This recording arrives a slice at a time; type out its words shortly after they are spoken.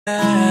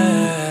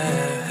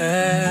Yeah,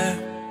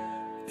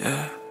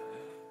 yeah,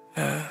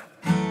 yeah.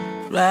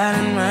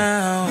 Riding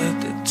around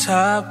with the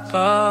top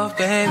off,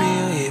 baby,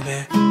 we've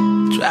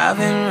been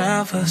driving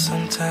around for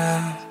some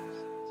time.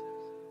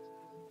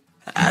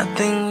 I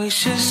think we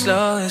should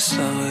slow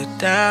it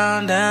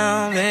down,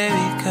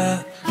 baby,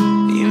 'cause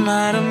we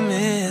might have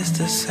missed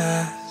the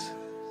signs.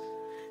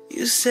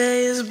 You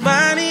say it's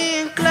Bonnie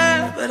and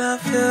Clyde, but I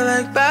feel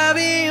like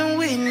Bobby and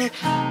Whitney.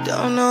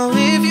 Don't know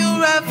if you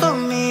ride for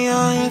me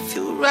or if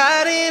you're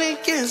riding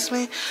against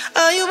me.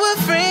 Are you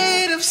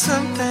afraid of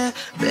something?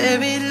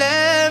 Baby,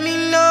 let me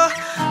know,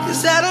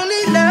 'cause I don't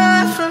need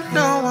love from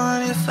no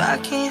one if I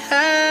can't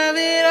have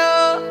it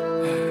all.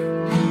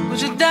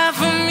 Would you die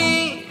for me?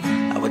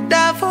 I would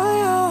die for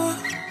you.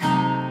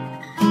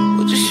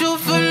 Would you shoot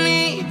for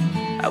me?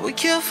 I would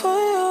kill for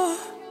you.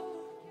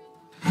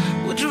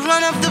 Would you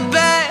run up the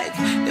bag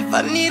if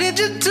I needed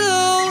you to?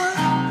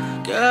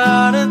 Girl,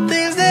 all the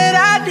things that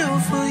I do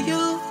for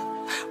you,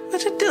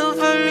 would you do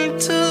for me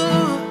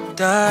too?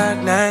 Dark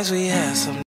nights we had some